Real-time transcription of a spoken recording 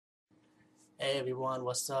Hey everyone,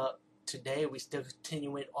 what's up? Today we still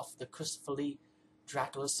continuing off the Christopher Lee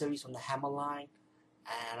Dracula series from the Hammer line,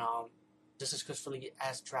 and this is Christopher Lee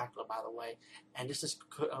as Dracula, by the way, and this is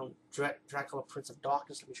Dracula Prince of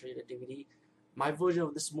Darkness. Let me show you the DVD. My version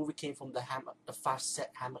of this movie came from the Hammer, the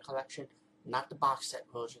 5-set Hammer collection, not the box set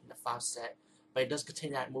version, the 5-set, but it does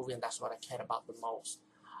contain that movie, and that's what I cared about the most.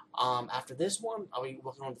 After this one, I'll be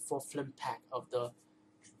working on the 4th film pack of the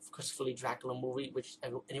Christopher Lee Dracula movie, which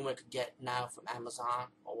anyone could get now from Amazon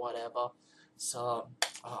or whatever. So,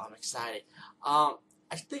 I'm excited. I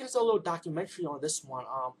think it's a little documentary on this one.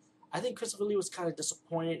 I think Christopher Lee was kind of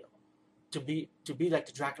disappointed to be like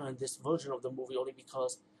the Dracula in this version of the movie, only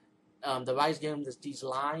because the writers gave him these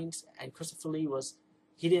lines, and Christopher Lee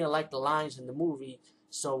he didn't like the lines in the movie.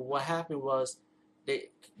 So what happened was they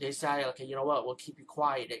decided, okay, you know what, we'll keep you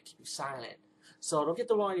quiet, they keep you silent. So don't get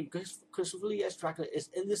the wrong, Christopher Lee as Dracula is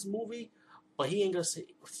in this movie, but he ain't gonna say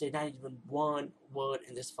not even one word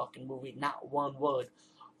in this fucking movie, not one word.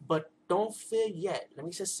 But don't fear yet. Let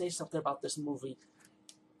me just say something about this movie.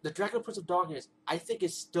 The Dracula Prince of Darkness, I think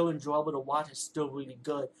it's still enjoyable to watch. It's still really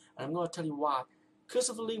good, and I'm gonna tell you why.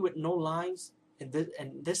 Christopher Lee with no lines in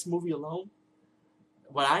this movie alone.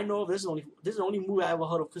 What I know of, this is the only movie I ever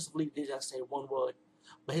heard of Christopher Lee did not say one word.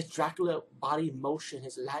 But his Dracula body motion,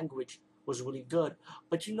 his language was really good.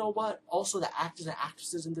 But you know what? Also, the actors and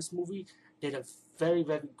actresses in this movie did a very,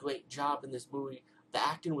 very great job in this movie. The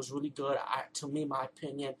acting was really good, to me, my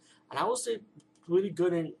opinion. And I would say really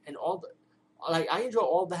good in all the... Like, I enjoy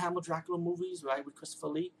all the Hammer Dracula movies, right, with Christopher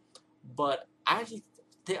Lee. But I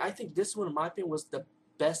think this one, in my opinion, was the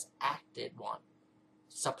best acted one.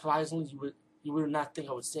 Surprisingly, you would not think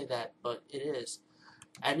I would say that, but it is.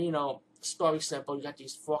 And, you know, story simple. You got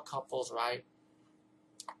these 4 couples, right?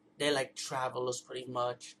 They're like travelers pretty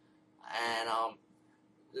much, and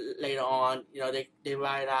later on, you know, they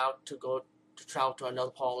ride out to go to travel to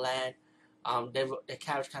another part of land. Their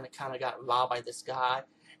carriage kind of got robbed by this guy,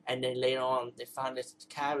 and then later on they found this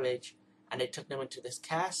carriage, and they took them into this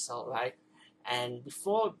castle, right? And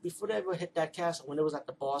before they ever hit that castle, when it was at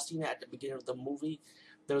the bar scene at the beginning of the movie,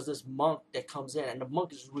 there was this monk that comes in, and the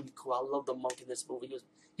monk is really cool. I love the monk in this movie.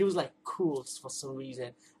 He was like cool for some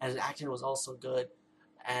reason, and his acting was also good.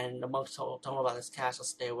 And the monk told him about this castle,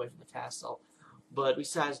 stay away from the castle. But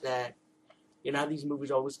besides that, you know how these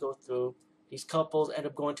movies always go through. These couples end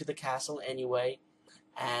up going to the castle anyway,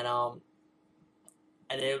 and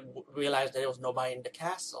they realized that there was nobody in the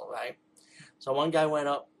castle, right? So one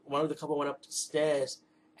of the couple went up the stairs,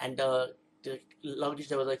 and the luggage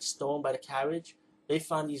that was like stolen by the carriage, they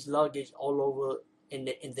found these luggage all over in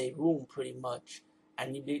their room pretty much,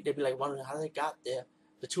 and they'd be like wondering how they got there.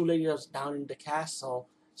 The 2 ladies that was down in the castle,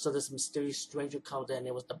 so this mysterious stranger comes in.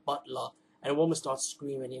 It was the butler, and the woman starts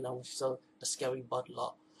screaming. You know, when she saw the scary butler.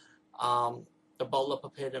 The butler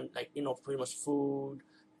prepared them, like, you know, pretty much food,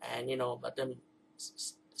 and, you know, let them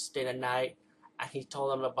stay the night. And he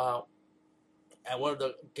told them about. And one of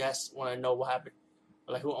the guests wanted to know what happened,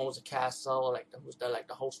 like who owns the castle, or like who's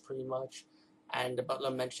the host pretty much. And the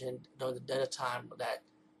butler mentioned during the dinner time that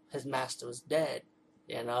his master was dead,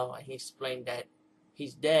 you know, and he explained that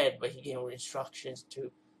he's dead, but he gave him instructions to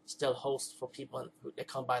still host for people that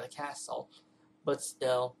come by the castle. But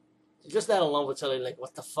still, just that alone would tell you, like,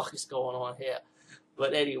 what the fuck is going on here.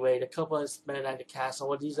 But anyway, the couple is spending at the castle.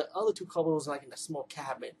 Well, these other 2 couples like in a small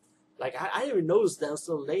cabin. Like, I didn't even notice that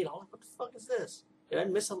until late. I was like, what the fuck is this? Did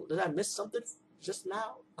I miss something just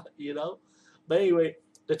now? You know? But anyway,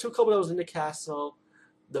 the 2 couples that was in the castle,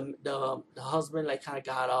 the husband, like, kind of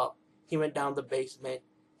got up. He went down the basement.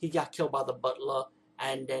 He got killed by the butler.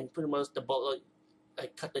 And then pretty much the butler,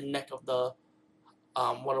 like, cut the neck of the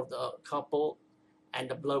one of the couple. And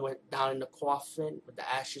the blood went down in the coffin with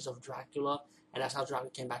the ashes of Dracula. And that's how Dracula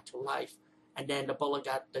came back to life. And then the butler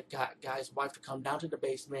got the guy's wife to come down to the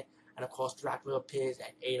basement. And of course, Dracula appears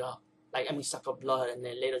and ate her. Suck her blood. And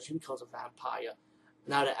then later she becomes a vampire.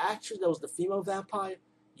 Now, the actress that was the female vampire,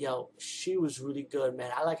 yo, she was really good, man.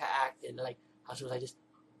 I like her acting. Like, how she was like, just,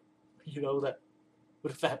 you know, that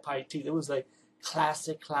with vampire teeth. It was like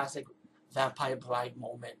classic vampire bride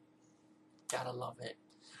moment. Gotta love it.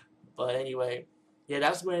 But anyway, yeah,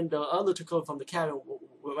 that's when the other 2 couples from the cabin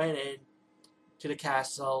went in to the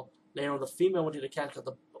castle. Later on, the female went to the castle because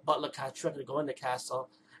the butler kind of tricked her to go in the castle.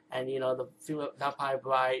 And, you know, the female vampire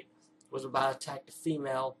bride was about to attack the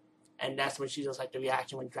female. And that's when she does, like, the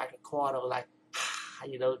reaction when Dracula caught her, like,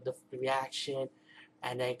 you know, the reaction.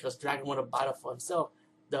 And then, because Dracula wanted to bite her for himself,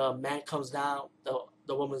 the man comes down,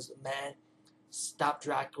 the woman's man, stopped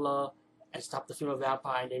Dracula and stopped the female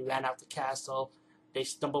vampire, and they ran out the castle. They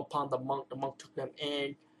stumbled upon the monk. The monk took them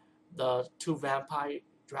in. The 2 vampire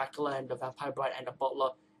Dracula and the vampire bride and the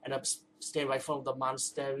butler end up staying right in front of the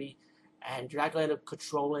monastery, and Dracula ended up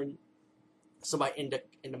controlling somebody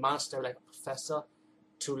in the monastery, like a professor,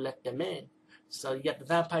 to let them in. So you get the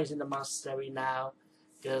vampires in the monastery now,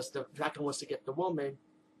 because the Dracula wants to get the woman.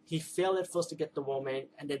 He failed at first to get the woman,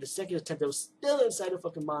 and then the second attempt, they was still inside the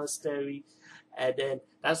fucking monastery, and then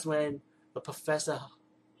that's when the professor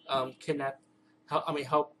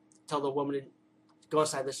helped tell the woman to go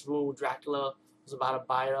inside this room. Dracula was about to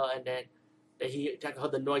bite her, and then Dracula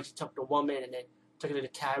heard the noise. He took the woman and then took her to the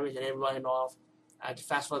carriage and then running off. To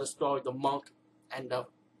fast forward the story, the monk and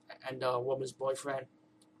the woman's boyfriend.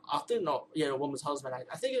 I think no, yeah, the woman's husband.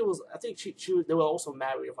 I think it was. I think they were also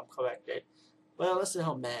married, if I'm corrected. Well, let's say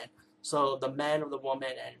her man. So the man of the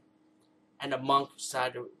woman and the monk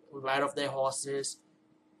decided to ride off their horses,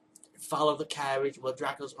 follow the carriage where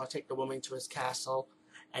Dracula's going to take the woman to his castle.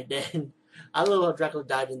 And then, I love how Dracula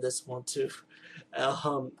died in this one too.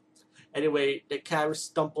 Anyway, the carriage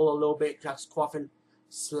stumbled a little bit. Dracula's coffin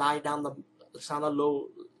slide down a little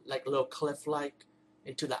cliff-like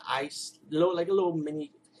into the ice. Like a little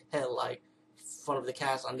mini hill, like in front of the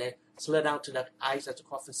castle. And then slid down to the ice as the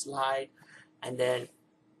coffin slide. And then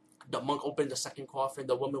the monk opened the second coffin.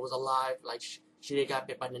 The woman was alive. Like, she didn't get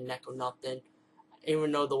bit by the neck or nothing.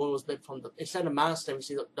 Even though the woman was bit from inside the monastery, you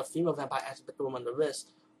see the female vampire actually bit the woman on the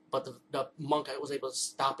wrist. But the monk was able to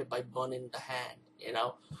stop it by burning the hand, you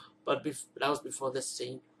know. But that was before this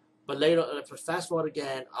scene. But later, fast forward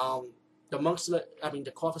again,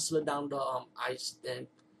 the coffin slid down the ice, then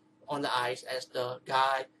on the ice as the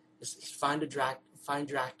guy find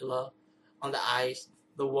Dracula on the ice.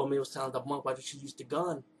 The woman was telling the monk why did she use the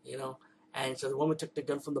gun, you know. And so the woman took the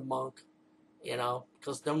gun from the monk, you know,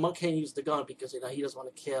 because the monk can't use the gun because, you know, he doesn't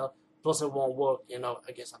want to kill. Plus it won't work, you know,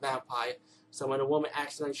 against a vampire. So when the woman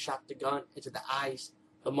accidentally shot the gun into the ice,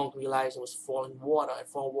 the monk realized it was falling water, and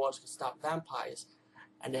falling water can stop vampires.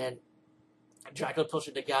 And then Dracula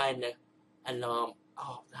pushed the guy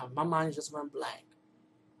my mind just went blank.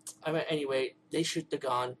 I mean, anyway, they shoot the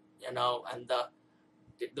gun, you know, and the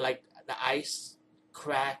ice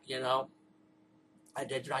cracked, you know, and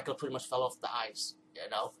then Dracula pretty much fell off the ice, you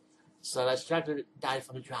know. So that's Dracula died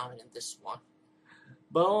from drowning in this one.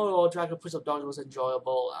 But overall, Dracula Prince of Darkness was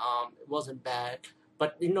enjoyable. It wasn't bad.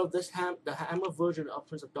 But, you know, the Hammer version of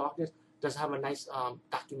Prince of Darkness does have a nice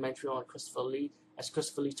documentary on Christopher Lee. As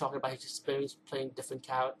Christopher Lee talking about his experience playing different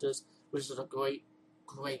characters, which is a great,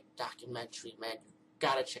 great documentary, man. You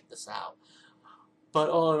gotta check this out. But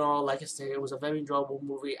all in all, like I said, it was a very enjoyable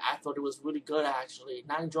movie. I thought it was really good, actually.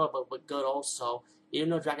 Not enjoyable, but good also. Even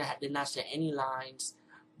though Dracula did not say any lines,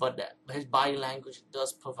 but his body language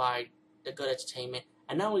does provide the good entertainment.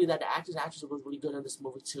 And not only that, the actors and actresses was really good in this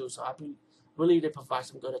movie too. So I mean, really did provide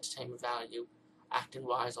some good entertainment value,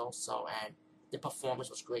 acting-wise also, and the performance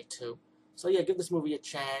was great too. So yeah, give this movie a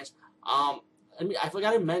chance. I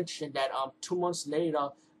forgot to mention that 2 months later,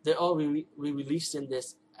 they're all re-releasing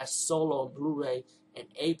this as solo on Blu-ray in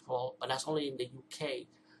April, but that's only in the UK.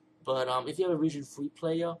 But if you have a region-free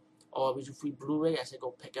player or a region-free Blu-ray, I say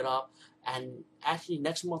go pick it up. And actually,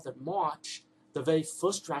 next month in March, the very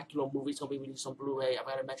first Dracula movie is going to be released on Blu-ray. I've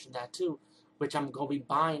got to mention that too, which I'm going to be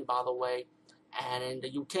buying, by the way. And in the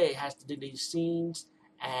UK, it has the deleted scenes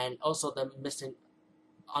and also the missing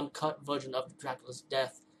uncut version of Dracula's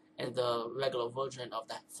death and the regular version of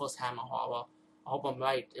that first Hammer horror. I hope I'm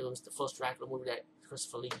right. It was the first Dracula movie that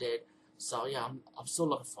Christopher Lee did. So yeah, I'm still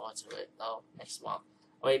looking forward to it though next month.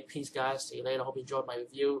 Alright, peace guys. See you later. Hope you enjoyed my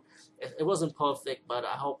review. It wasn't perfect, but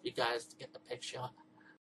I hope you guys get the picture.